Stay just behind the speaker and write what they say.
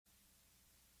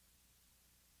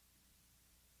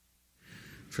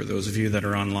For those of you that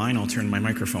are online, I'll turn my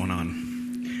microphone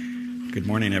on. Good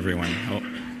morning, everyone. I'll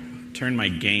turn my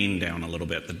gain down a little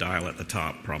bit, the dial at the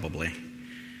top, probably.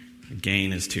 The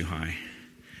gain is too high.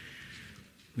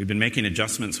 We've been making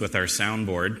adjustments with our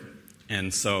soundboard,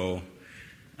 and so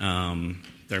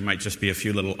there might just be a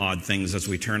few little odd things as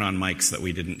we turn on mics that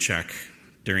we didn't check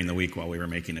during the week while we were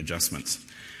making adjustments.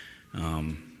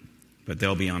 But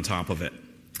they'll be on top of it.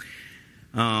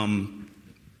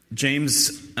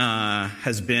 James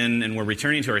has been, and we're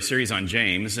returning to our series on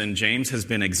James, and James has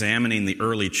been examining the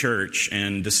early church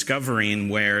and discovering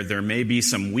where there may be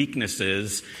some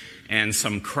weaknesses and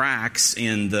some cracks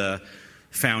in the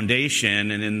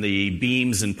foundation and in the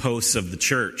beams and posts of the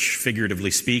church,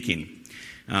 figuratively speaking.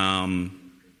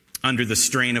 Under the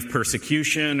strain of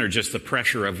persecution or just the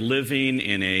pressure of living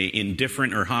in a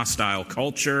indifferent or hostile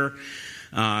culture,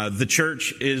 the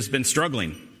church has been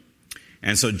struggling.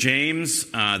 And so James,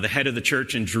 the head of the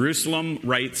church in Jerusalem,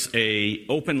 writes an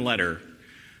open letter.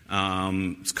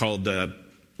 It's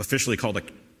officially called a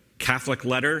Catholic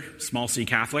letter, small c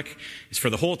Catholic. It's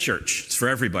for the whole church. It's for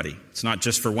everybody. It's not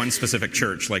just for one specific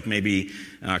church, like maybe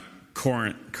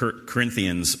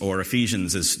Corinthians or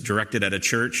Ephesians is directed at a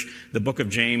church. The book of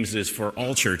James is for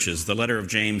all churches. The letter of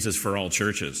James is for all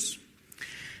churches.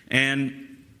 And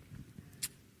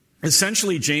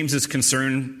essentially, James's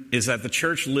concern is that the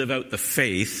church live out the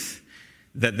faith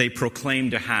that they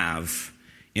proclaim to have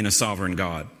in a sovereign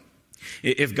God.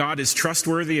 If God is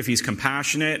trustworthy, if he's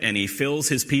compassionate, and he fills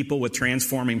his people with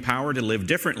transforming power to live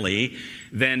differently,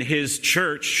 then his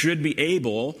church should be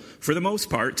able, for the most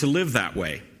part, to live that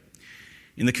way.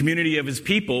 In the community of his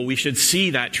people, we should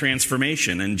see that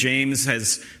transformation. And James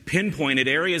has pinpointed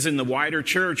areas in the wider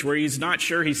church where he's not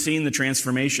sure he's seen the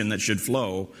transformation that should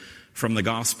flow from the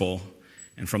gospel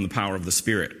and from the power of the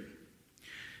Spirit.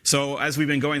 So as we've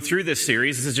been going through this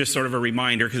series, this is just sort of a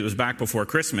reminder because it was back before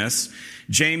Christmas.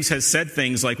 James has said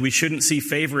things like we shouldn't see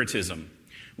favoritism.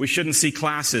 We shouldn't see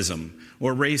classism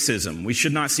or racism. We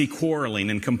should not see quarreling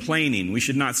and complaining. We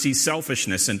should not see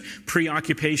selfishness and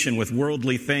preoccupation with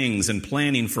worldly things and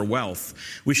planning for wealth.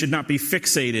 We should not be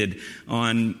fixated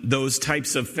on those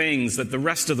types of things that the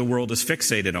rest of the world is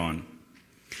fixated on.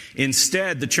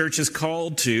 Instead, the church is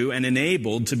called to and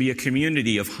enabled to be a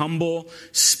community of humble,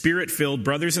 Spirit-filled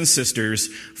brothers and sisters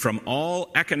from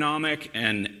all economic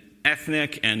and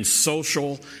ethnic and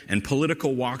social and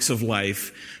political walks of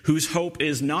life, whose hope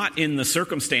is not in the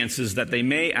circumstances that they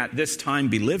may at this time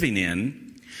be living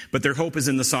in, but their hope is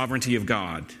in the sovereignty of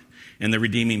God and the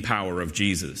redeeming power of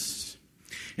Jesus.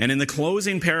 And in the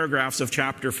closing paragraphs of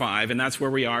chapter 5, and that's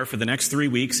where we are for the next 3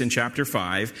 weeks in chapter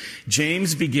 5,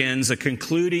 James begins a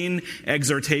concluding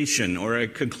exhortation or a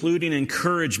concluding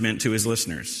encouragement to his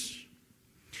listeners.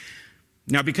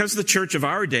 Now, because the church of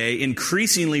our day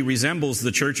increasingly resembles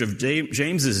the church of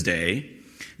James's day,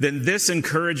 then this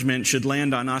encouragement should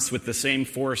land on us with the same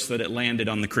force that it landed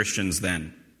on the Christians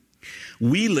then.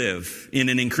 We live in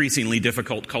an increasingly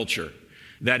difficult culture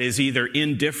that is either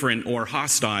indifferent or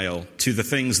hostile to the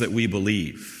things that we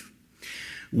believe.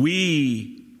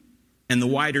 We and the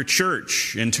wider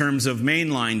church, in terms of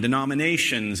mainline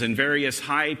denominations and various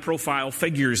high-profile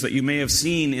figures that you may have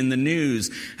seen in the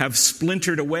news, have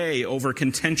splintered away over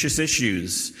contentious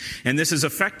issues. And this has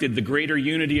affected the greater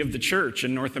unity of the church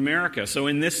in North America. So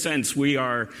in this sense, we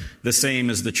are the same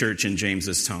as the church in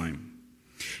James's time.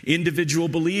 Individual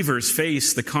believers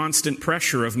face the constant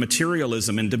pressure of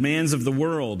materialism and demands of the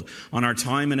world on our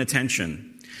time and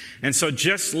attention. And so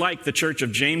just like the church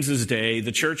of James's day,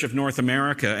 the church of North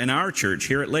America and our church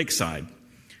here at Lakeside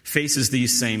faces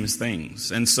these same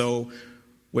things. And so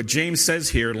what James says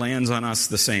here lands on us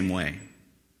the same way.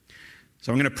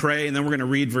 So I'm going to pray, and then we're going to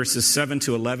read verses 7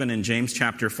 to 11 in James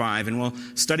chapter 5, and we'll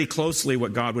study closely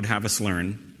what God would have us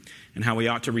learn and how we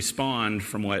ought to respond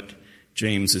from what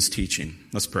James is teaching.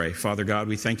 Let's pray. Father God,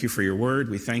 we thank you for your word.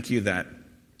 We thank you that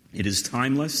it is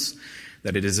timeless,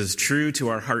 that it is as true to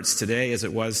our hearts today as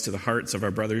it was to the hearts of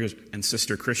our brothers and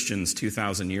sister Christians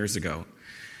 2,000 years ago.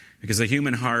 Because the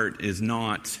human heart is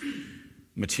not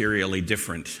materially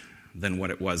different than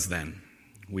what it was then.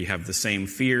 We have the same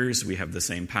fears, we have the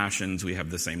same passions, we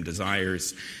have the same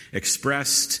desires,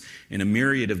 expressed in a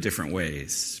myriad of different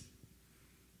ways,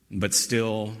 but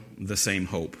still the same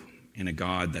hope in a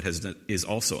God that is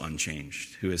also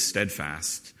unchanged, who is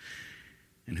steadfast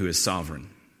and who is sovereign.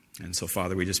 And so,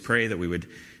 Father, we just pray that we would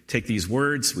take these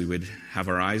words, we would have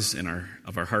our eyes and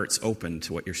our hearts open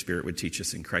to what your Spirit would teach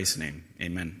us in Christ's name.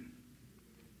 Amen.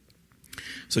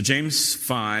 So James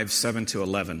 5, 7 to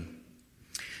 11.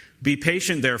 Be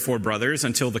patient, therefore, brothers,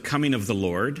 until the coming of the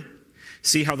Lord.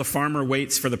 See how the farmer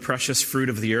waits for the precious fruit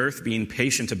of the earth, being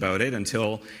patient about it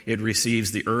until it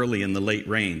receives the early and the late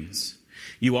rains.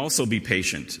 You also be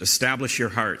patient. Establish your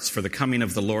hearts, for the coming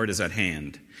of the Lord is at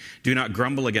hand. Do not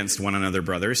grumble against one another,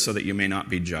 brothers, so that you may not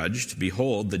be judged.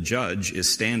 Behold, the judge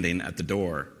is standing at the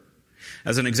door.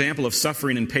 As an example of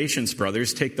suffering and patience,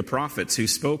 brothers, take the prophets who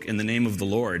spoke in the name of the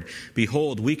Lord.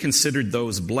 Behold, we considered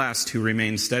those blessed who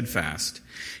remain steadfast.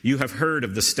 You have heard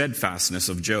of the steadfastness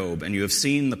of Job, and you have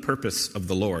seen the purpose of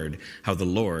the Lord, how the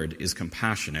Lord is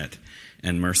compassionate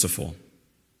and merciful.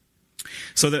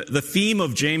 So the theme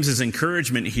of James's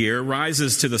encouragement here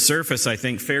rises to the surface, I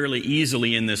think, fairly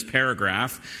easily in this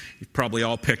paragraph. You've probably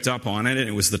all picked up on it, and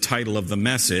it was the title of the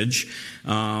message.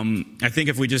 I think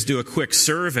if we just do a quick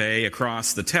survey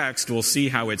across the text, we'll see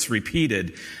how it's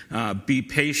repeated. Be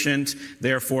patient,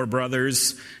 therefore,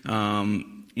 brothers.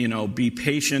 Be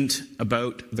patient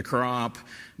about the crop.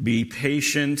 Be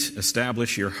patient,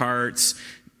 establish your hearts.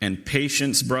 And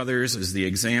patience, brothers, is the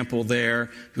example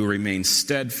there, who remain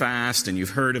steadfast. And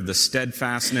you've heard of the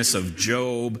steadfastness of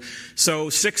Job. So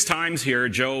 6 times here,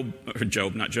 James.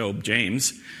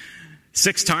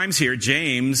 6 times here,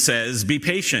 James says, be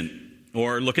patient.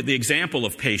 Or look at the example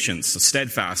of patience,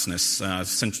 steadfastness,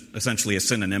 essentially a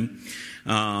synonym.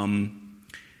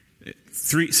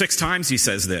 6 times he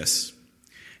says this.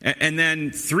 And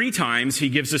then 3 times he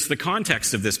gives us the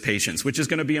context of this patience, which is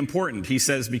going to be important. He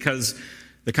says, because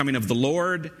the coming of the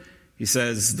Lord, he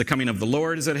says, the coming of the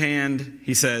Lord is at hand.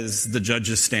 He says, the judge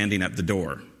is standing at the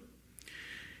door.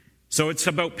 So it's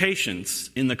about patience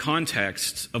in the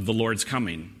context of the Lord's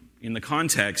coming, in the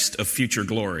context of future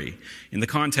glory, in the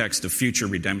context of future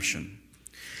redemption.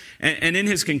 And in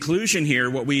his conclusion here,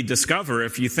 what we discover,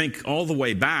 if you think all the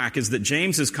way back, is that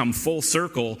James has come full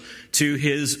circle to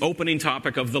his opening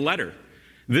topic of the letter.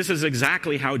 This is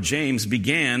exactly how James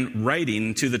began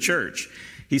writing to the church.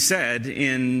 He said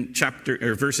in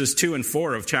verses 2 and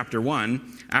 4 of chapter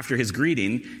 1, after his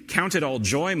greeting, "Count it all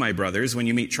joy, my brothers, when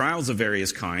you meet trials of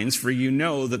various kinds, for you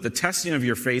know that the testing of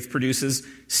your faith produces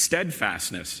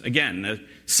steadfastness." Again, a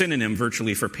synonym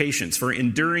virtually for patience, for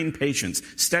enduring patience,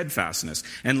 steadfastness.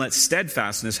 "And let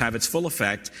steadfastness have its full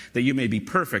effect, that you may be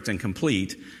perfect and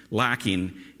complete,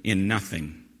 lacking in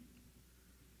nothing."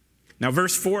 Now,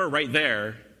 verse 4 right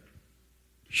there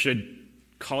should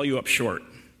call you up short.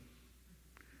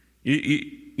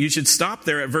 You should stop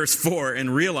there at verse 4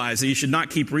 and realize that you should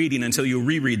not keep reading until you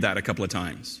reread that a couple of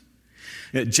times.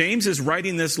 James is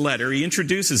writing this letter. He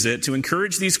introduces it to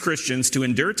encourage these Christians to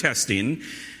endure testing,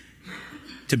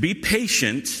 to be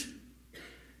patient,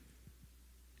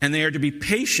 and they are to be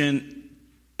patient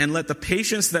and let the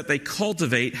patience that they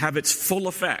cultivate have its full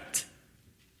effect.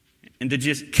 And did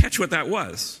you catch what that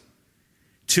was?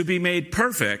 To be made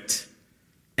perfect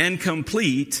and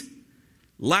complete,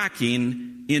 lacking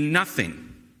in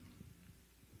nothing.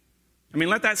 I mean,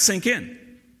 let that sink in.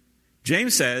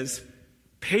 James says,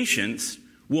 patience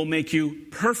will make you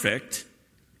perfect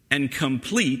and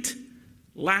complete,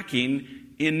 lacking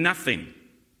in nothing.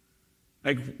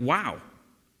 Like, wow.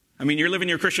 I mean, you're living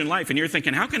your Christian life and you're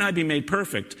thinking, how can I be made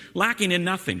perfect, lacking in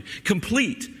nothing,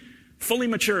 complete, fully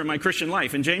mature in my Christian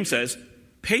life? And James says,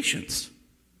 patience.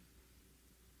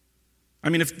 I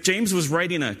mean, if James was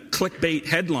writing a clickbait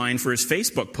headline for his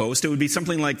Facebook post, it would be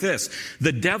something like this: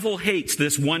 "The devil hates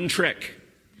this one trick."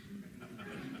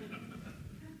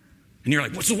 And you're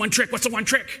like, what's the one trick? What's the one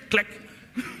trick? Click.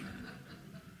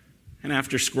 And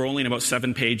after scrolling about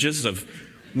 7 pages of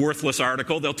worthless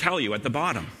article, they'll tell you at the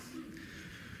bottom.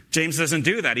 James doesn't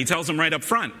do that. He tells them right up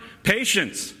front,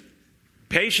 patience.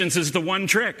 Patience is the one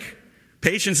trick.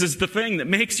 Patience is the thing that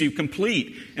makes you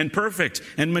complete and perfect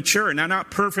and mature. Now, not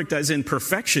perfect as in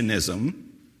perfectionism.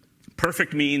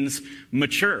 Perfect means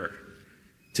mature.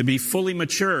 To be fully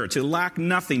mature, to lack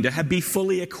nothing, to be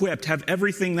fully equipped, have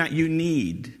everything that you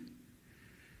need.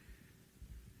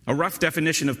 A rough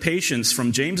definition of patience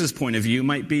from James's point of view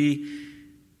might be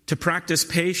to practice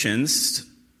patience,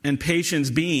 and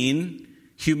patience being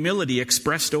humility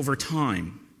expressed over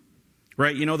time.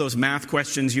 Right? You know those math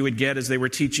questions you would get as they were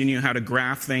teaching you how to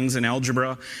graph things in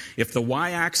algebra? If the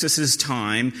y-axis is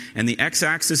time and the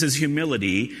x-axis is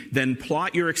humility, then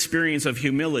plot your experience of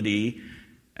humility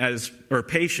or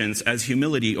patience as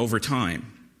humility over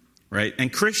time. Right?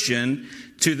 And Christian,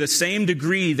 to the same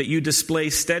degree that you display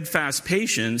steadfast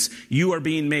patience, you are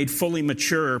being made fully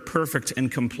mature, perfect, and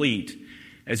complete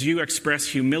as you express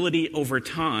humility over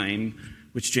time,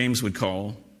 which James would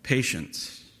call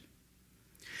patience.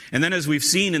 And then, as we've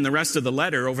seen in the rest of the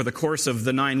letter over the course of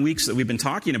the 9 weeks that we've been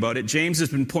talking about it, James has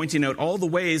been pointing out all the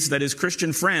ways that his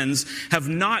Christian friends have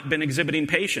not been exhibiting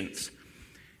patience.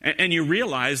 And you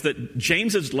realize that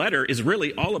James's letter is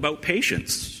really all about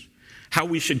patience, how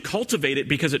we should cultivate it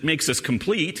because it makes us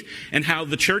complete, and how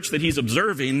the church that he's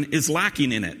observing is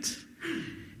lacking in it.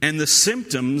 And the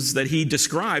symptoms that he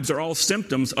describes are all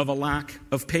symptoms of a lack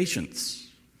of patience.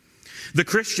 The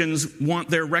Christians want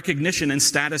their recognition and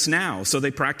status now, so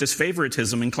they practice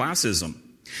favoritism and classism.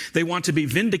 They want to be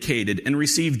vindicated and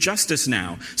receive justice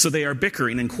now, so they are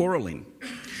bickering and quarreling.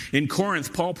 In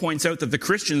Corinth, Paul points out that the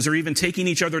Christians are even taking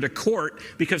each other to court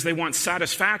because they want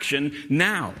satisfaction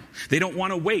now. They don't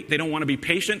want to wait. They don't want to be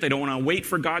patient. They don't want to wait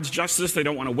for God's justice. They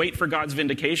don't want to wait for God's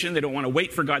vindication. They don't want to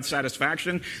wait for God's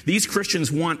satisfaction. These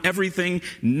Christians want everything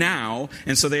now,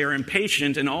 and so they are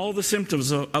impatient, and all the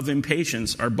symptoms of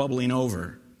impatience are bubbling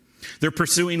over. They're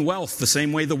pursuing wealth the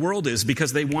same way the world is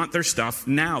because they want their stuff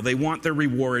now. They want their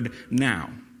reward now.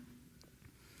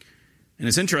 And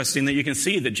it's interesting that you can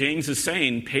see that James is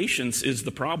saying patience is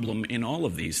the problem in all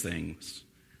of these things.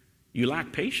 You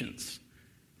lack patience.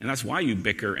 And that's why you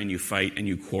bicker and you fight and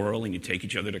you quarrel and you take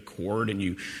each other to court and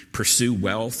you pursue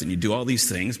wealth and you do all these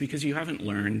things because you haven't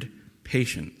learned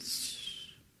patience.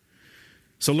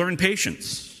 So learn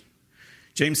patience.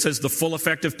 James says the full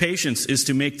effect of patience is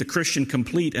to make the Christian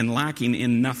complete and lacking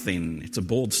in nothing. It's a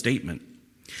bold statement.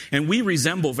 And we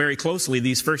resemble very closely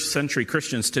these first century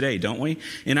Christians today, don't we?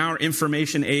 In our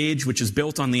information age, which is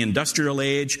built on the industrial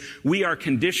age, we are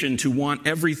conditioned to want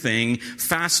everything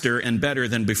faster and better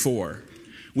than before.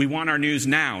 We want our news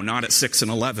now, not at 6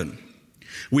 and 11.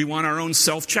 We want our own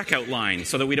self-checkout line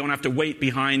so that we don't have to wait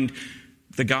behind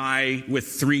the guy with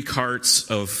 3 carts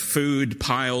of food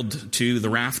piled to the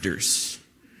rafters.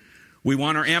 We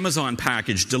want our Amazon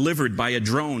package delivered by a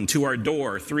drone to our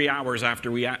door 3 hours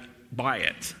after we buy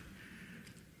it.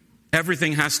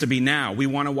 Everything has to be now. We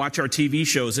want to watch our TV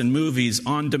shows and movies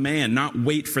on demand, not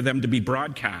wait for them to be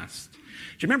broadcast. Do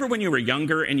you remember when you were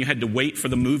younger and you had to wait for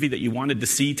the movie that you wanted to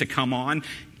see to come on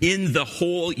in the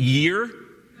whole year?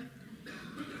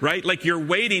 Right? Like you're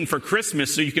waiting for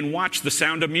Christmas so you can watch The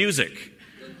Sound of Music.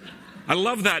 I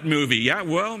love that movie. Yeah,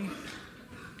 well,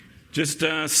 just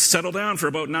settle down for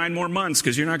about 9 more months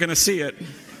because you're not going to see it.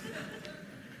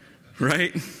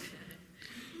 Right?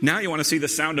 Now you want to see The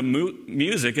Sound of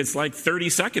Music, it's like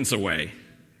 30 seconds away.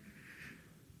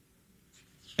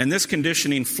 And this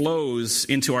conditioning flows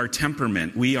into our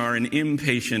temperament. We are an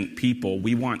impatient people.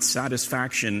 We want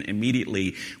satisfaction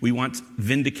immediately. We want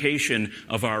vindication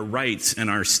of our rights and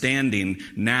our standing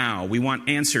now. We want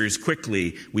answers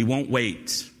quickly. We won't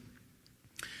wait.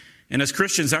 And as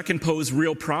Christians, that can pose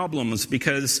real problems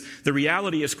because the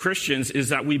reality as Christians is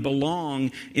that we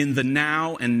belong in the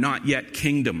now and not yet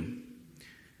kingdom.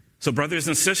 So brothers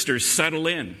and sisters, settle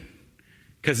in,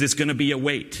 because it's going to be a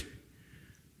wait.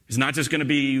 It's not just going to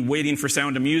be waiting for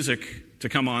Sound of Music to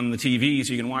come on the TV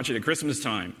so you can watch it at Christmas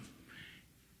time.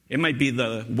 It might be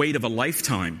the wait of a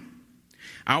lifetime.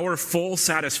 Our full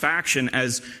satisfaction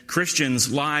as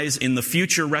Christians lies in the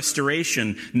future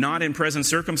restoration, not in present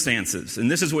circumstances. And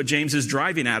this is what James is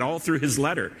driving at all through his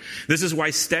letter. This is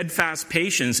why steadfast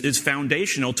patience is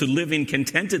foundational to living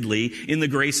contentedly in the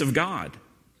grace of God.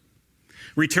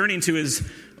 Returning to his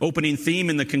opening theme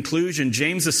in the conclusion,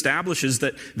 James establishes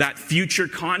that future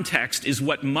context is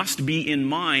what must be in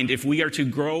mind if we are to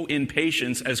grow in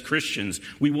patience as Christians.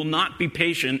 We will not be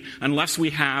patient unless we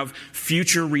have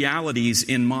future realities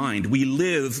in mind. We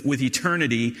live with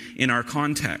eternity in our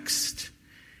context.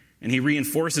 And he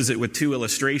reinforces it with 2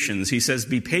 illustrations. He says,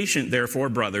 "Be patient, therefore,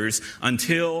 brothers,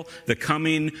 until the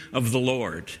coming of the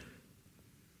Lord."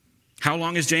 How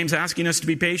long is James asking us to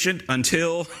be patient?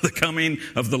 Until the coming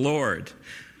of the Lord.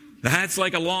 That's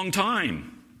like a long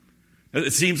time.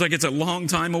 It seems like it's a long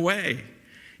time away.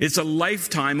 It's a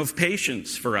lifetime of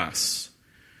patience for us.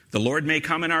 The Lord may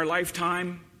come in our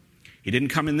lifetime. He didn't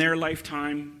come in their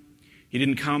lifetime. He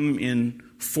didn't come in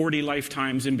 40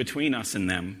 lifetimes in between us and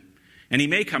them. And he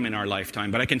may come in our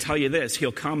lifetime, but I can tell you this,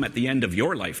 he'll come at the end of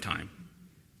your lifetime,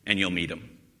 and you'll meet him.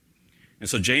 And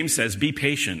so James says, be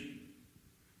patient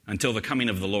until the coming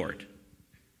of the Lord.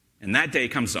 And that day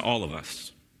comes to all of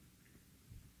us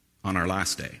on our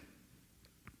last day.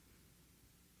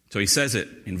 So he says it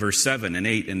in verse 7 and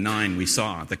 8 and 9 we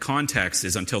saw. The context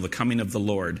is until the coming of the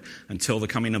Lord. Until the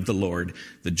coming of the Lord,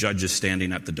 the judge is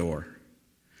standing at the door.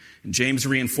 And James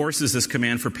reinforces this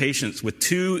command for patience with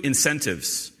 2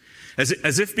 incentives.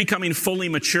 As if becoming fully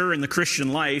mature in the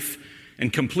Christian life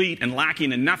and complete and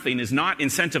lacking in nothing is not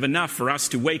incentive enough for us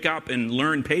to wake up and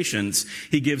learn patience,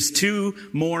 he gives 2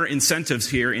 more incentives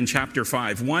here in chapter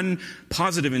 5. 1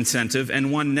 positive incentive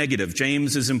and 1 negative.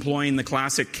 James is employing the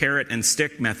classic carrot and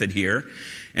stick method here.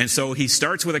 And so he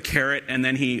starts with a carrot and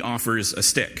then he offers a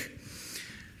stick.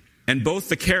 And both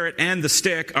the carrot and the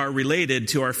stick are related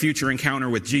to our future encounter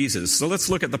with Jesus. So let's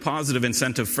look at the positive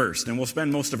incentive first, and we'll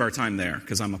spend most of our time there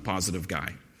because I'm a positive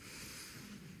guy.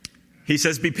 He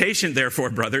says, "Be patient, therefore,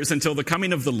 brothers, until the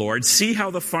coming of the Lord. See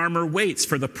how the farmer waits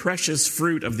for the precious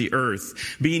fruit of the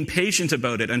earth, being patient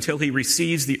about it until he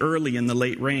receives the early and the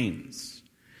late rains."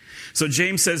 So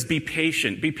James says, be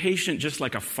patient. Be patient just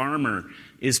like a farmer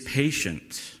is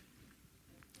patient.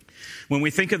 When we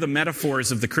think of the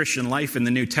metaphors of the Christian life in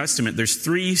the New Testament, there's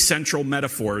three central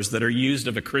metaphors that are used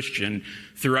of a Christian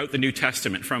throughout the New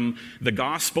Testament, from the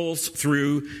Gospels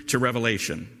through to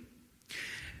Revelation.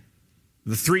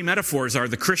 The three metaphors are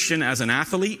the Christian as an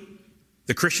athlete,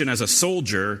 the Christian as a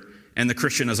soldier, and the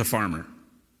Christian as a farmer.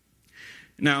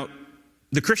 Now,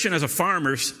 the Christian as a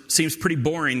farmer seems pretty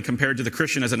boring compared to the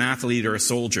Christian as an athlete or a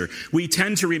soldier. We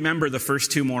tend to remember the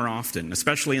first two more often,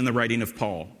 especially in the writing of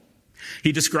Paul.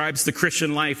 He describes the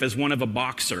Christian life as one of a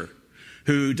boxer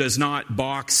who does not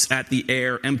box at the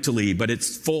air emptily, but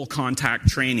it's full contact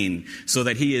training so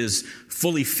that he is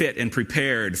fully fit and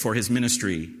prepared for his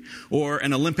ministry. Or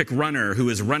an Olympic runner who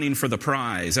is running for the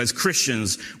prize. As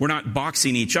Christians, we're not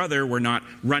boxing each other, we're not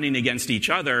running against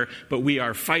each other, but we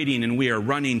are fighting and we are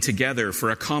running together for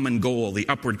a common goal, the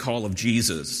upward call of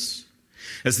Jesus.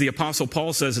 As the Apostle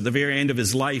Paul says at the very end of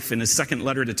his life in his second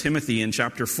letter to Timothy in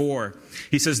chapter 4,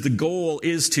 he says the goal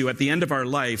is to, at the end of our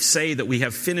life, say that we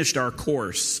have finished our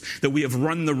course, that we have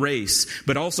run the race,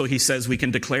 but also, he says, we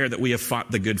can declare that we have fought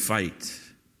the good fight.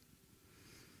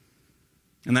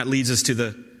 And that leads us to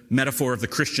the metaphor of the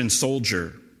Christian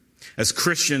soldier. As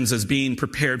Christians, as being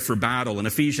prepared for battle. In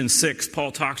Ephesians 6,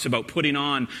 Paul talks about putting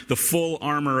on the full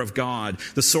armor of God,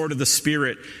 the sword of the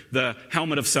Spirit, the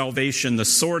helmet of salvation, the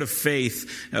sword of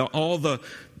faith, all the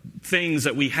things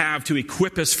that we have to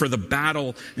equip us for the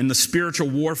battle and the spiritual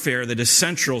warfare that is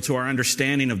central to our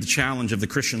understanding of the challenge of the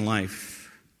Christian life.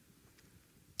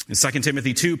 In 2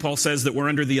 Timothy 2, Paul says that we're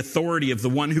under the authority of the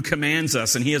one who commands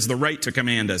us, and he has the right to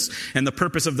command us. And the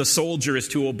purpose of the soldier is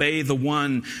to obey the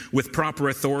one with proper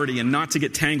authority and not to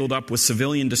get tangled up with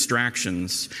civilian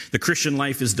distractions. The Christian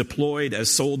life is deployed as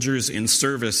soldiers in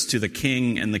service to the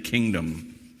king and the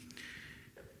kingdom.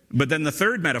 But then the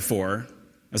third metaphor,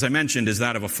 as I mentioned, is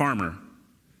that of a farmer.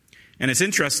 And it's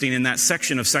interesting in that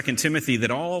section of 2 Timothy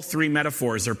that all three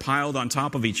metaphors are piled on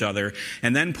top of each other.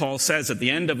 And then Paul says at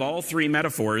the end of all three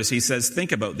metaphors, he says,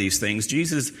 think about these things.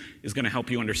 Jesus is going to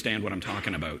help you understand what I'm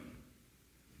talking about.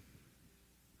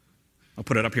 I'll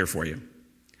put it up here for you.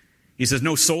 He says,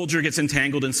 no soldier gets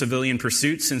entangled in civilian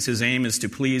pursuits since his aim is to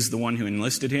please the one who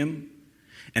enlisted him.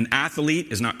 An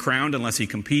athlete is not crowned unless he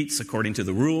competes according to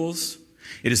the rules.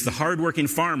 It is the hardworking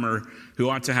farmer who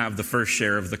ought to have the first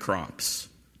share of the crops.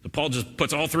 So Paul just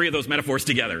puts all three of those metaphors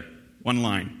together, one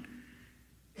line.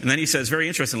 And then he says, very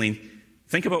interestingly,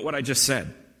 think about what I just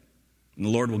said, and the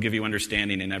Lord will give you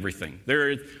understanding in everything.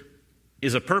 There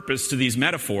is a purpose to these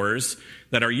metaphors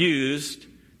that are used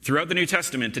throughout the New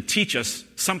Testament to teach us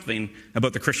something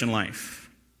about the Christian life.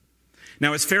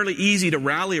 Now, it's fairly easy to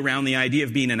rally around the idea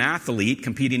of being an athlete,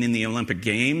 competing in the Olympic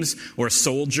Games, or a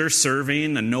soldier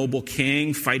serving a noble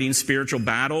king, fighting spiritual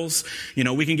battles. You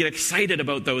know, we can get excited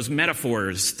about those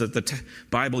metaphors that the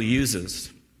Bible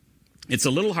uses. It's a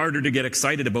little harder to get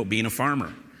excited about being a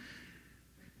farmer.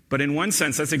 But in one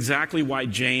sense, that's exactly why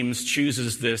James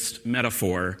chooses this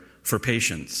metaphor for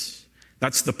patience.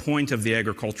 That's the point of the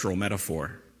agricultural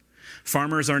metaphor.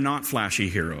 Farmers are not flashy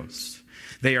heroes.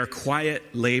 They are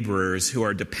quiet laborers who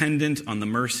are dependent on the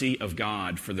mercy of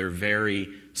God for their very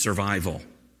survival.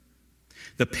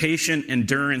 The patient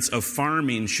endurance of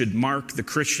farming should mark the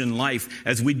Christian life,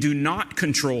 as we do not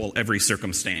control every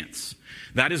circumstance.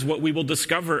 That is what we will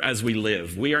discover as we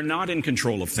live. We are not in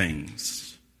control of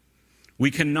things. We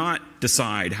cannot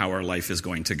decide how our life is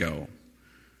going to go.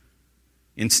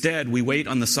 Instead, we wait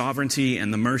on the sovereignty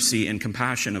and the mercy and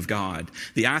compassion of God.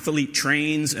 The athlete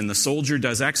trains and the soldier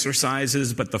does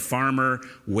exercises, but the farmer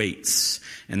waits.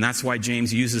 And that's why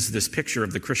James uses this picture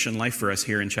of the Christian life for us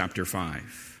here in chapter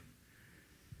 5.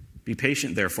 Be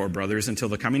patient, therefore, brothers, until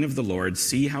the coming of the Lord.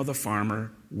 See how the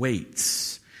farmer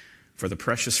waits for the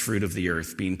precious fruit of the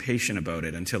earth, being patient about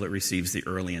it until it receives the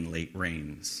early and late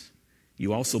rains.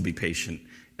 You also be patient.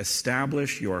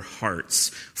 Establish your hearts,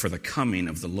 for the coming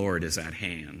of the Lord is at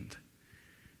hand.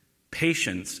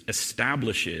 Patience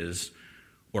establishes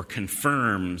or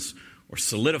confirms or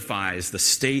solidifies the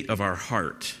state of our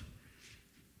heart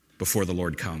before the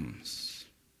Lord comes.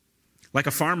 Like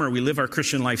a farmer, we live our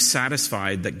Christian life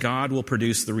satisfied that God will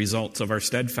produce the results of our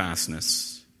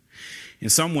steadfastness. In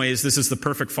some ways, this is the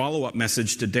perfect follow-up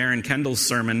message to Darren Kendall's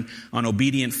sermon on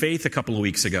obedient faith a couple of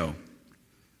weeks ago.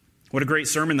 What a great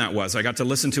sermon that was. I got to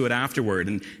listen to it afterward,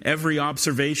 and every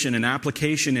observation and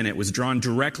application in it was drawn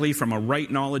directly from a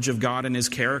right knowledge of God and his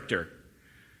character.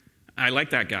 I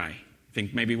like that guy. I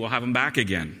think maybe we'll have him back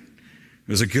again.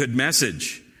 It was a good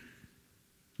message.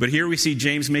 But here we see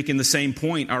James making the same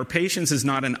point. Our patience is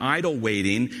not an idle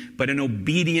waiting, but an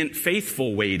obedient,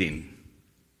 faithful waiting.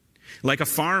 Like a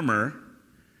farmer,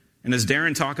 and as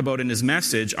Darren talked about in his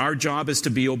message, our job is to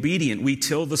be obedient. We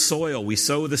till the soil, we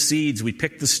sow the seeds, we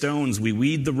pick the stones, we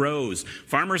weed the rows.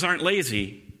 Farmers aren't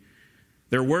lazy.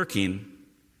 They're working.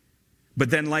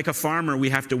 But then like a farmer, we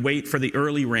have to wait for the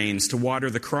early rains to water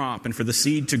the crop and for the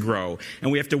seed to grow.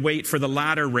 And we have to wait for the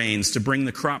latter rains to bring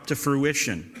the crop to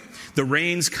fruition. The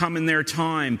rains come in their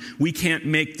time. We can't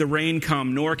make the rain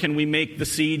come, nor can we make the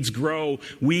seeds grow.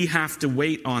 We have to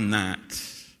wait on that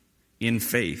in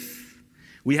faith.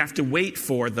 We have to wait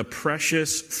for the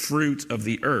precious fruit of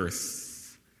the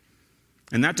earth.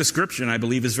 And that description, I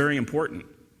believe, is very important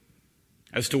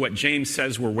as to what James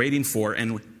says we're waiting for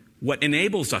and what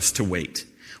enables us to wait.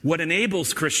 What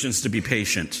enables Christians to be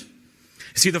patient.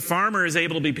 See, the farmer is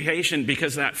able to be patient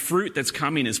because that fruit that's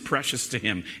coming is precious to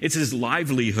him. It's his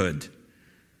livelihood.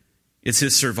 It's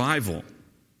his survival.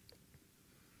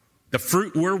 The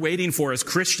fruit we're waiting for as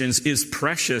Christians is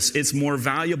precious. It's more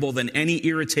valuable than any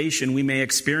irritation we may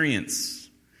experience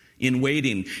in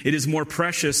waiting. It is more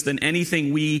precious than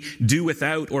anything we do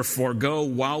without or forego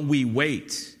while we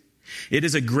wait. It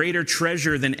is a greater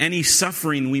treasure than any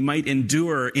suffering we might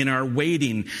endure in our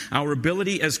waiting. Our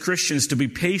ability as Christians to be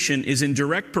patient is in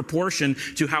direct proportion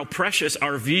to how precious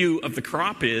our view of the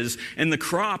crop is, and the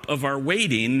crop of our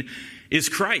waiting is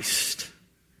Christ.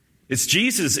 It's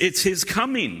Jesus. It's his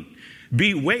coming.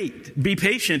 Be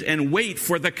patient and wait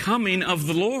for the coming of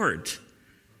the Lord.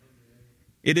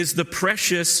 It is the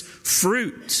precious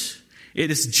fruit. It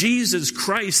is Jesus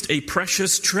Christ, a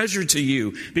precious treasure to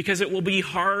you, because it will be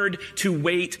hard to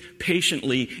wait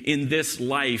patiently in this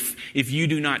life if you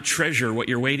do not treasure what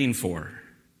you're waiting for.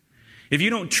 If you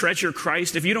don't treasure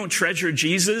Christ, if you don't treasure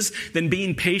Jesus, then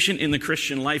being patient in the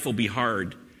Christian life will be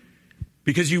hard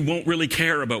because you won't really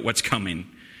care about what's coming.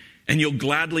 And you'll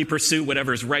gladly pursue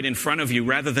whatever's right in front of you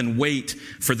rather than wait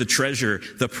for the treasure,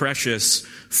 the precious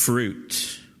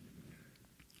fruit.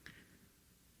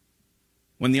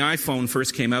 When the iPhone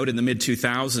first came out in the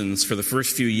mid-2000s, for the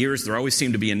first few years, there always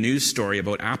seemed to be a news story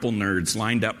about Apple nerds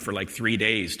lined up for like 3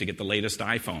 days to get the latest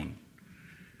iPhone.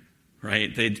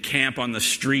 Right? They'd camp on the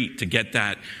street to get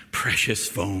that precious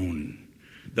phone,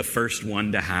 the first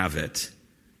one to have it.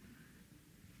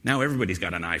 Now everybody's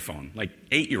got an iPhone. Like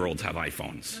 8-year-olds have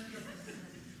iPhones.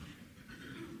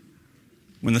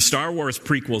 When the Star Wars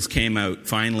prequels came out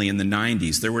finally in the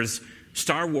 90s, there was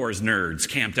Star Wars nerds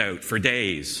camped out for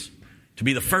days to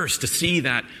be the first to see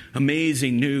that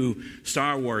amazing new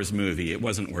Star Wars movie. It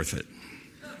wasn't worth it.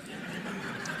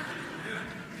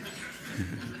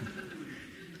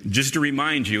 Just to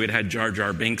remind you, it had Jar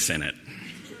Jar Binks in it.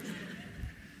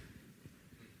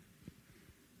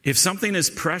 If something is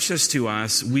precious to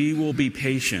us, we will be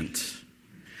patient.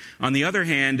 On the other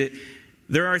hand,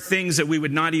 there are things that we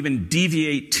would not even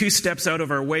deviate 2 steps out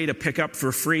of our way to pick up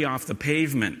for free off the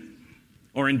pavement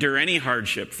or endure any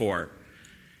hardship for.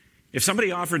 If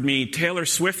somebody offered me Taylor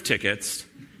Swift tickets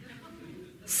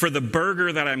for the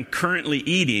burger that I'm currently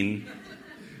eating,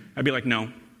 I'd be like,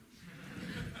 no.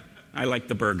 I like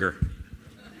the burger.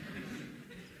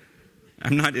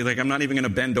 I'm not even going to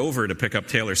bend over to pick up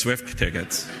Taylor Swift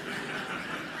tickets.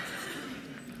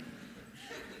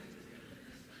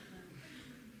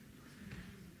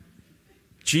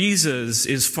 Jesus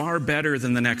is far better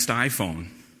than the next iPhone.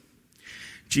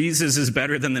 Jesus is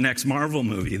better than the next Marvel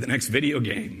movie, the next video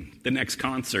game, the next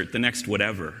concert, the next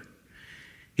whatever.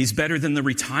 He's better than the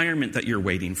retirement that you're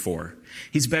waiting for.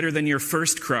 He's better than your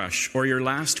first crush or your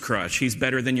last crush. He's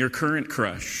better than your current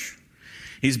crush.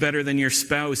 He's better than your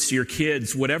spouse, your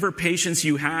kids, whatever patience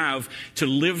you have to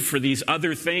live for these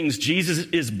other things. Jesus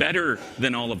is better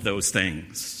than all of those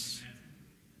things.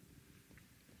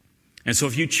 And so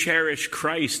if you cherish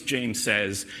Christ, James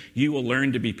says, you will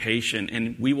learn to be patient,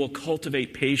 and we will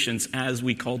cultivate patience as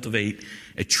we cultivate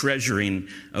a treasuring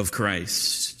of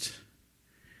Christ.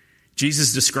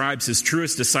 Jesus describes his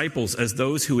truest disciples as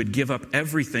those who would give up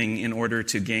everything in order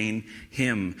to gain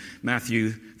him.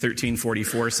 Matthew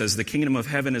 13:44 says, the kingdom of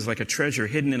heaven is like a treasure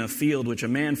hidden in a field which a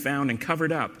man found and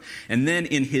covered up. And then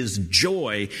in his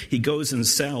joy, he goes and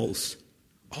sells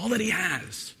all that he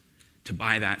has to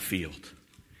buy that field.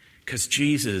 Because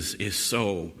Jesus is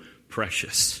so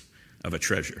precious of a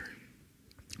treasure.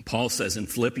 Paul says in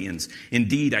Philippians,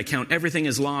 "Indeed, I count everything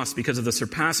as loss because of the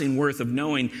surpassing worth of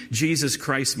knowing Jesus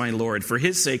Christ my Lord. For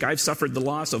his sake, I've suffered the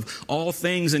loss of all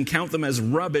things and count them as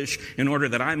rubbish in order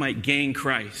that I might gain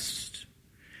Christ."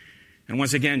 And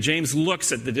once again, James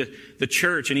looks at the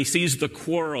church and he sees the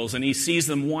quarrels and he sees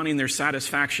them wanting their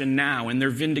satisfaction now and their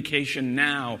vindication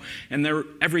now and their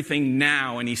everything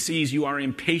now. And he sees you are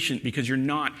impatient because you're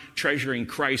not treasuring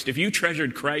Christ. If you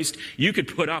treasured Christ, you could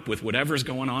put up with whatever's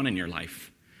going on in your life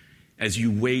as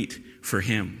you wait for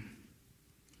him.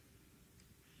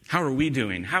 How are we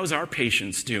doing? How's our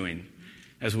patience doing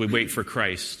as we wait for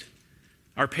Christ?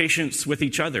 Our patience with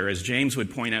each other, as James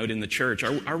would point out in the church.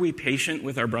 Are we patient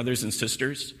with our brothers and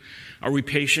sisters? Are we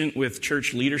patient with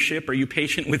church leadership? Are you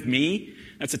patient with me?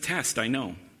 That's a test, I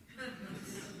know.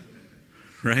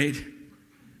 Right?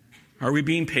 Are we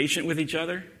being patient with each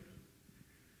other?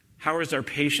 How is our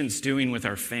patience doing with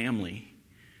our family,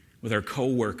 with our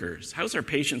co-workers? How's our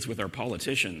patience with our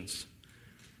politicians?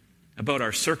 About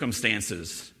our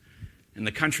circumstances and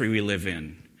the country we live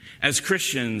in? As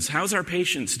Christians, how's our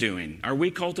patience doing? Are we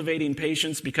cultivating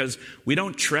patience because we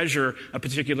don't treasure a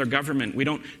particular government? We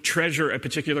don't treasure a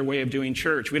particular way of doing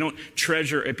church. We don't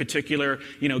treasure a particular,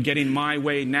 getting my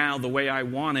way now the way I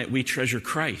want it. We treasure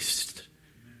Christ.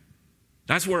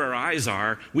 That's where our eyes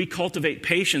are. We cultivate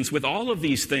patience with all of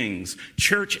these things,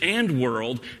 church and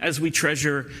world, as we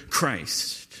treasure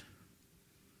Christ.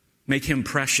 Make him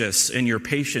precious, and your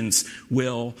patience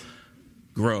will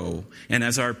grow. And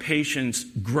as our patience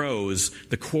grows,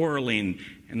 the quarreling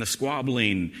and the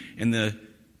squabbling and the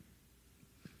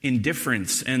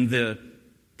indifference and the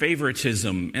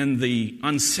favoritism and the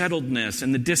unsettledness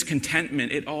and the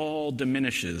discontentment, it all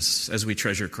diminishes as we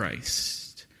treasure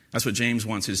Christ. That's what James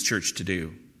wants his church to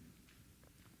do.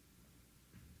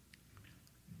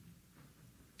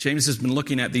 James has been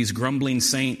looking at these grumbling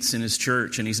saints in his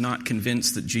church, and he's not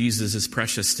convinced that Jesus is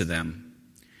precious to them.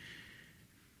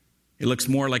 It looks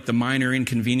more like the minor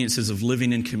inconveniences of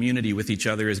living in community with each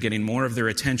other is getting more of their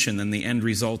attention than the end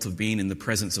result of being in the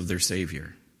presence of their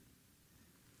Savior.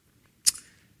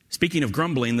 Speaking of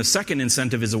grumbling, the second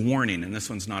incentive is a warning, and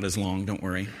this one's not as long, don't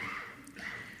worry.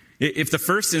 If the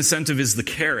first incentive is the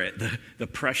carrot, the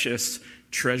precious,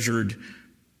 treasured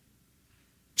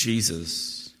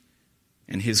Jesus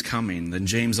and his coming, then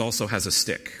James also has a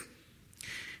stick.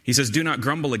 He says, "Do not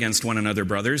grumble against one another,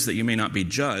 brothers, that you may not be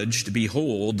judged.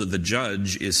 Behold, the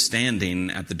judge is standing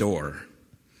at the door."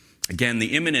 Again,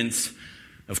 the imminence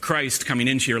of Christ coming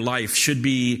into your life should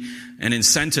be an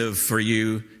incentive for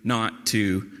you not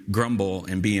to grumble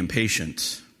and be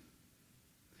impatient.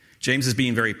 James is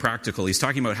being very practical. He's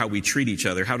talking about how we treat each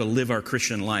other, how to live our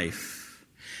Christian life.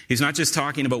 He's not just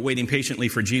talking about waiting patiently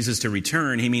for Jesus to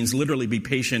return. He means literally be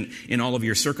patient in all of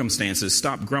your circumstances.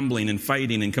 Stop grumbling and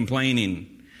fighting and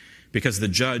complaining, because the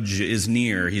judge is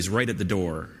near. He's right at the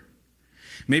door.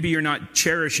 Maybe you're not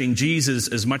cherishing Jesus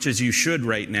as much as you should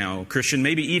right now, Christian.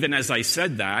 Maybe even as I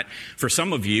said that, for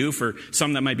some of you, for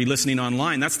some that might be listening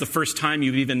online, that's the first time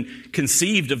you've even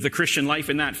conceived of the Christian life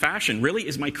in that fashion. Really?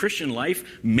 Is my Christian life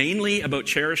mainly about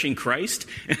cherishing Christ?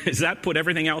 Does that put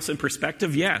everything else in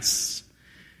perspective? Yes.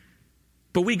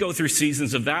 But we go through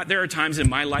seasons of that. There are times in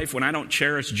my life when I don't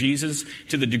cherish Jesus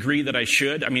to the degree that I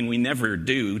should. I mean, we never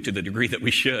do to the degree that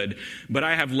we should. But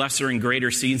I have lesser and greater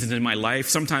seasons in my life.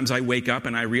 Sometimes I wake up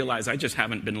and I realize I just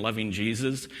haven't been loving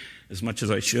Jesus as much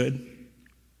as I should.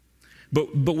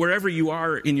 But wherever you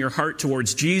are in your heart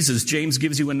towards Jesus, James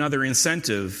gives you another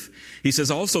incentive. He says,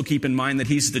 also keep in mind that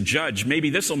he's the judge.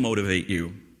 Maybe this will motivate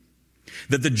you.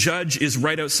 That the judge is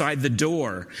right outside the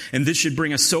door. And this should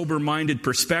bring a sober-minded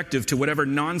perspective to whatever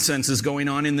nonsense is going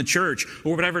on in the church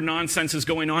or whatever nonsense is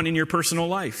going on in your personal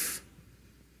life.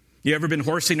 You ever been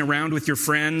horsing around with your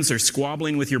friends or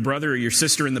squabbling with your brother or your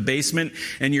sister in the basement,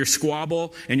 and your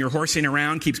squabble and your horsing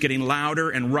around keeps getting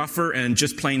louder and rougher and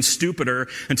just plain stupider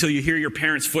until you hear your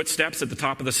parents' footsteps at the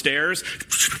top of the stairs?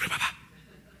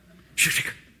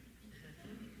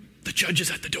 The judge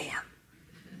is at the door.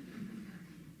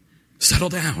 Settle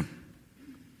down.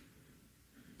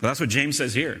 Well, that's what James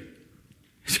says here.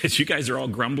 He says, you guys are all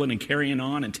grumbling and carrying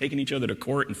on and taking each other to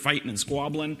court and fighting and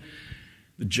squabbling.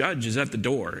 The judge is at the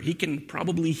door. He can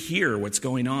probably hear what's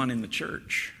going on in the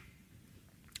church.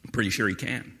 I'm pretty sure he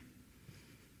can.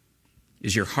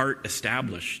 Is your heart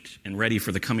established and ready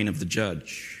for the coming of the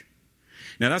judge?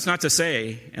 Now, that's not to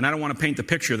say, and I don't want to paint the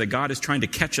picture, that God is trying to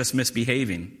catch us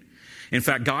misbehaving. In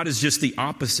fact, God is just the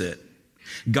opposite.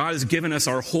 God has given us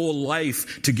our whole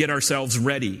life to get ourselves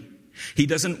ready. He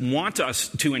doesn't want us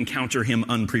to encounter him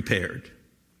unprepared.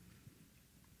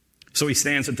 So he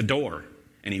stands at the door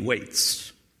and he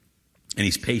waits. And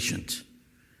he's patient.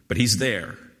 But he's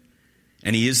there.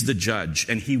 and he is the judge,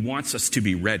 and he wants us to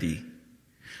be ready.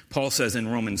 Paul says in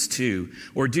Romans 2,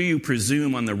 or do you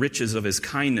presume on the riches of his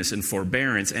kindness and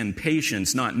forbearance and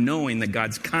patience, not knowing that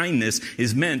God's kindness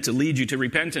is meant to lead you to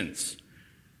repentance?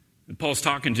 And Paul's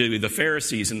talking to the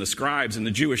Pharisees and the scribes and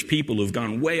the Jewish people who've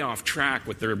gone way off track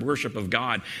with their worship of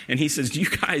God. And he says,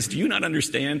 do you not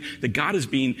understand that God is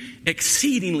being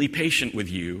exceedingly patient with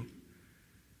you?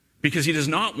 Because he does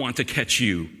not want to catch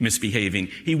you misbehaving.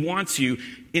 He wants you,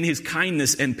 in his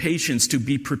kindness and patience, to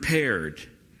be prepared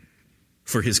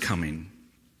for his coming.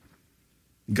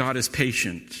 God is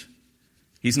patient.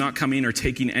 He's not coming or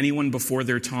taking anyone before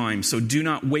their time. So do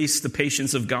not waste the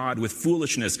patience of God with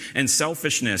foolishness and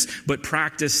selfishness, but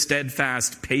practice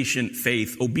steadfast, patient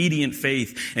faith, obedient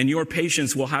faith, and your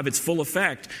patience will have its full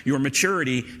effect, your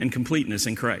maturity and completeness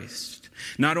in Christ.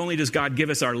 Not only does God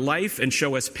give us our life and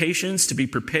show us patience to be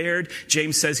prepared,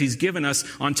 James says he's given us,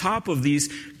 on top of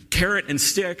these carrot and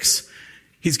sticks,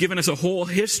 he's given us a whole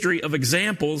history of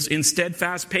examples in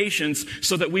steadfast patience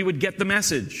so that we would get the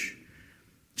message.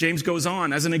 James goes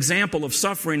on, as an example of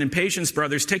suffering and patience,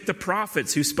 brothers, take the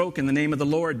prophets who spoke in the name of the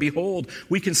Lord. Behold,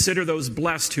 we consider those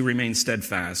blessed who remain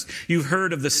steadfast. You've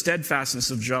heard of the steadfastness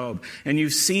of Job, and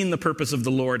you've seen the purpose of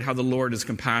the Lord, how the Lord is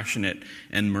compassionate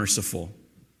and merciful.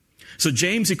 So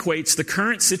James equates the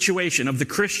current situation of the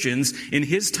Christians in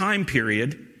his time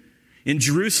period in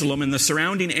Jerusalem and the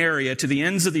surrounding area to the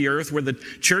ends of the earth where the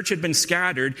church had been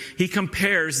scattered. He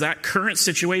compares that current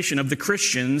situation of the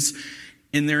Christians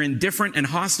in their indifferent and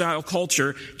hostile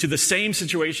culture to the same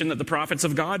situation that the prophets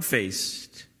of God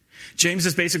faced. James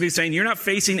is basically saying, you're not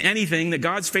facing anything that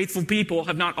God's faithful people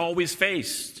have not always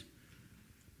faced.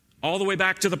 All the way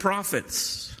back to the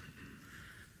prophets.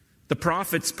 The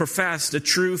prophets professed a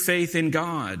true faith in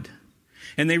God,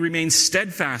 and they remained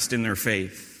steadfast in their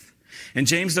faith. And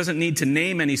James doesn't need to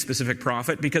name any specific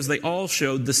prophet because they all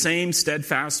showed the same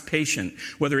steadfast patience.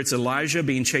 Whether it's Elijah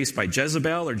being chased by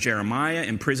Jezebel or Jeremiah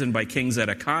imprisoned by King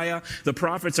Zedekiah, the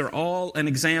prophets are all an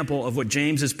example of what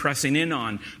James is pressing in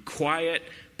on. Quiet,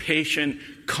 patient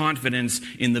confidence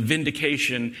in the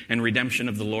vindication and redemption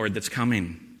of the Lord that's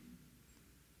coming.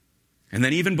 And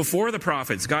then even before the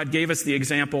prophets, God gave us the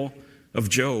example of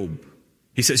Job.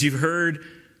 He says, you've heard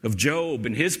of Job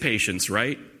and his patience,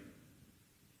 right?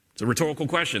 It's a rhetorical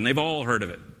question. They've all heard of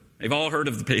it. They've all heard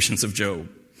of the patience of Job.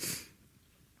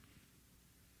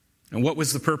 And what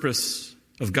was the purpose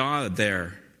of God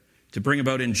there to bring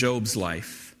about in Job's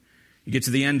life? You get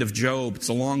to the end of Job. It's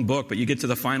a long book, but you get to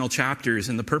the final chapters,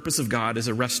 and the purpose of God is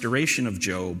a restoration of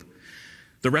Job.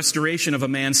 The restoration of a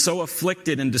man so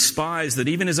afflicted and despised that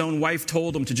even his own wife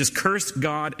told him to just curse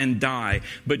God and die.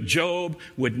 But Job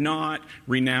would not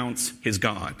renounce his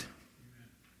God.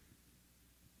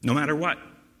 No matter what.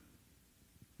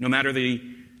 No matter the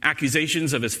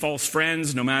accusations of his false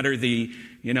friends, no matter the,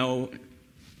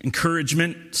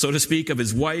 encouragement, so to speak, of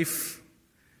his wife,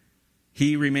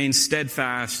 he remained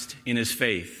steadfast in his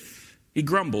faith. He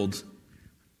grumbled,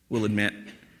 we'll admit,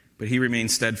 but he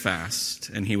remained steadfast,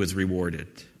 and he was rewarded.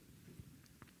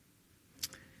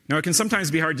 Now, it can sometimes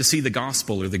be hard to see the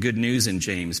gospel or the good news in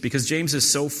James, because James is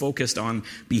so focused on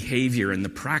behavior and the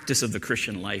practice of the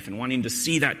Christian life and wanting to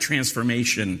see that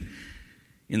transformation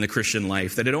in the Christian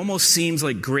life, that it almost seems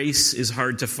like grace is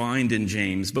hard to find in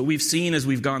James. But we've seen as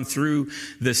we've gone through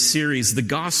this series, the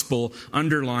gospel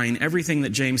underlying everything that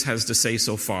James has to say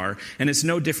so far. And it's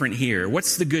no different here.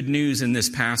 What's the good news in this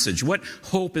passage? What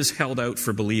hope is held out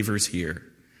for believers here?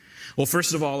 Well,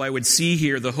 first of all, I would see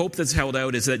here the hope that's held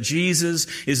out is that Jesus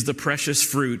is the precious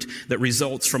fruit that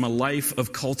results from a life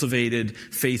of cultivated,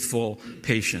 faithful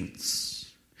patience.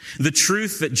 The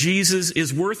truth that Jesus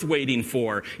is worth waiting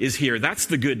for is here. That's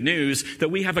the good news, that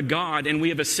we have a God and we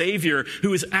have a Savior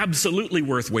who is absolutely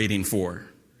worth waiting for.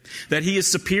 That he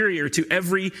is superior to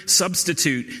every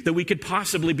substitute that we could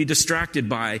possibly be distracted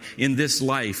by in this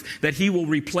life. That he will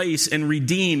replace and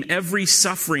redeem every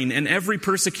suffering and every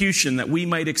persecution that we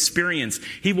might experience.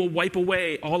 He will wipe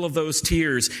away all of those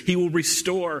tears. He will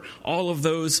restore all of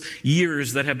those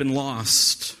years that have been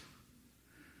lost.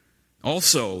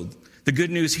 Also, the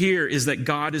good news here is that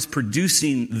God is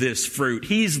producing this fruit.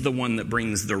 He's the one that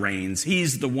brings the rains.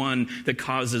 He's the one that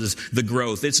causes the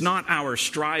growth. It's not our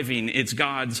striving. It's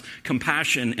God's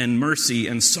compassion and mercy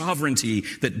and sovereignty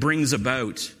that brings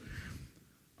about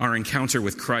our encounter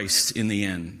with Christ in the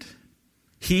end.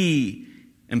 He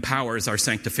empowers our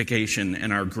sanctification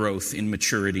and our growth in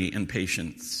maturity and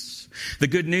patience. The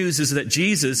good news is that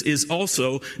Jesus is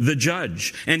also the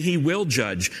judge, and he will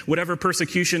judge. Whatever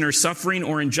persecution or suffering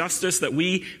or injustice that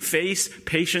we face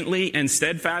patiently and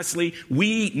steadfastly,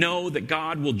 we know that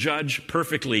God will judge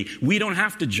perfectly. We don't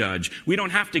have to judge. We don't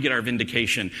have to get our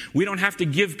vindication. We don't have to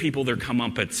give people their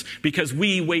comeuppance, because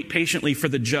we wait patiently for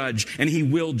the judge, and he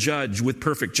will judge with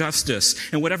perfect justice.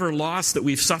 And whatever loss that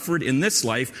we've suffered in this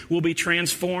life will be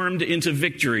transformed into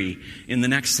victory in the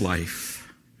next life.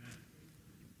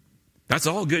 That's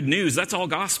all good news. That's all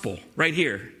gospel right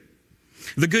here.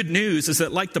 The good news is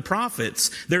that, like the prophets,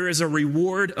 there is a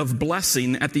reward of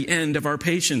blessing at the end of our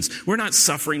patience. We're not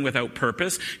suffering without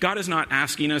purpose. God is not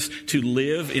asking us to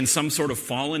live in some sort of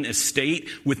fallen estate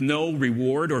with no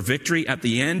reward or victory at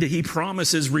the end. He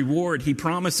promises reward. He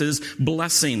promises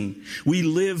blessing. We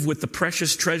live with the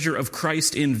precious treasure of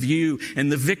Christ in view,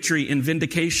 and the victory and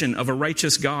vindication of a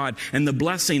righteous God, and the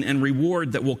blessing and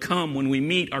reward that will come when we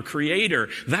meet our Creator.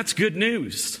 That's good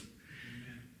news.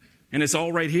 And it's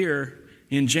all right here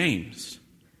in James.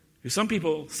 Some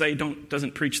people say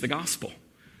doesn't preach the gospel.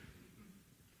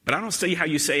 But I don't see how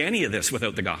you say any of this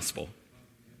without the gospel.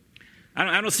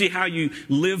 I don't see how you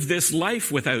live this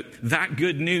life without that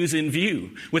good news in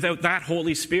view, without that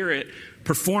Holy Spirit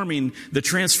performing the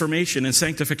transformation and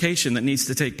sanctification that needs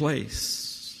to take place.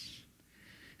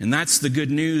 And that's the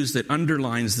good news that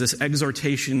underlines this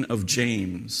exhortation of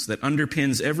James, that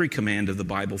underpins every command of the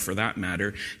Bible for that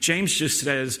matter. James just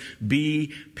says,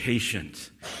 be patient.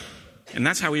 And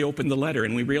that's how he opened the letter.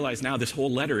 And we realize now this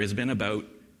whole letter has been about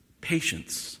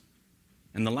patience.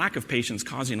 And the lack of patience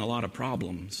causing a lot of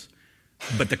problems.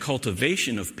 But the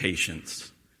cultivation of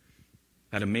patience,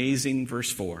 that amazing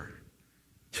verse 4,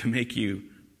 to make you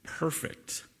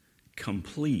perfect,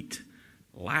 complete,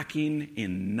 lacking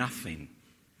in nothing.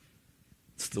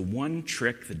 It's the one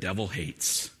trick the devil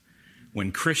hates,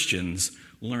 when Christians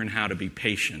learn how to be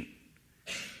patient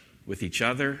with each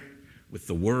other, with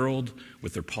the world,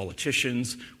 with their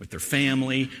politicians, with their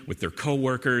family, with their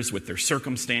coworkers, with their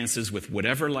circumstances, with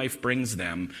whatever life brings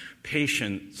them.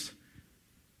 Patience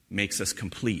makes us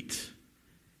complete.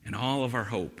 And all of our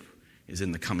hope is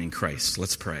in the coming Christ.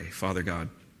 Let's pray. Father God,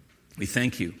 we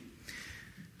thank you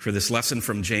for this lesson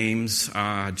from James.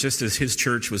 Just as his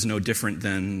church was no different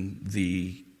than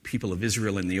the people of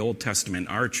Israel in the Old Testament,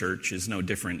 our church is no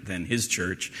different than his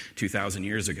church 2,000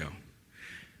 years ago.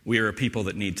 We are a people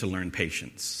that need to learn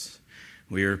patience.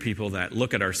 We are a people that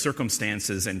look at our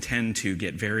circumstances and tend to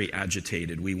get very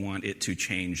agitated. We want it to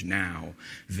change now,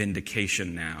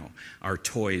 vindication now, our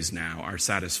toys now, our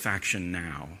satisfaction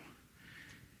now.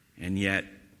 And yet,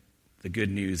 the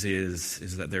good news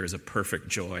is that there is a perfect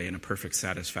joy and a perfect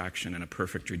satisfaction and a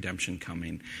perfect redemption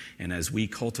coming. And as we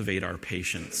cultivate our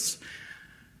patience,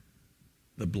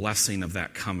 the blessing of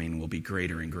that coming will be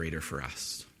greater and greater for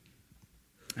us.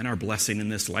 And our blessing in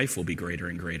this life will be greater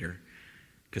and greater,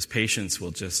 because patience will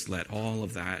just let all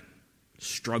of that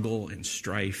struggle and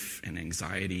strife and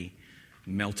anxiety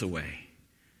melt away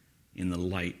in the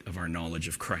light of our knowledge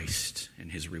of Christ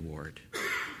and his reward.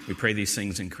 We pray these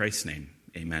things in Christ's name.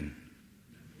 Amen.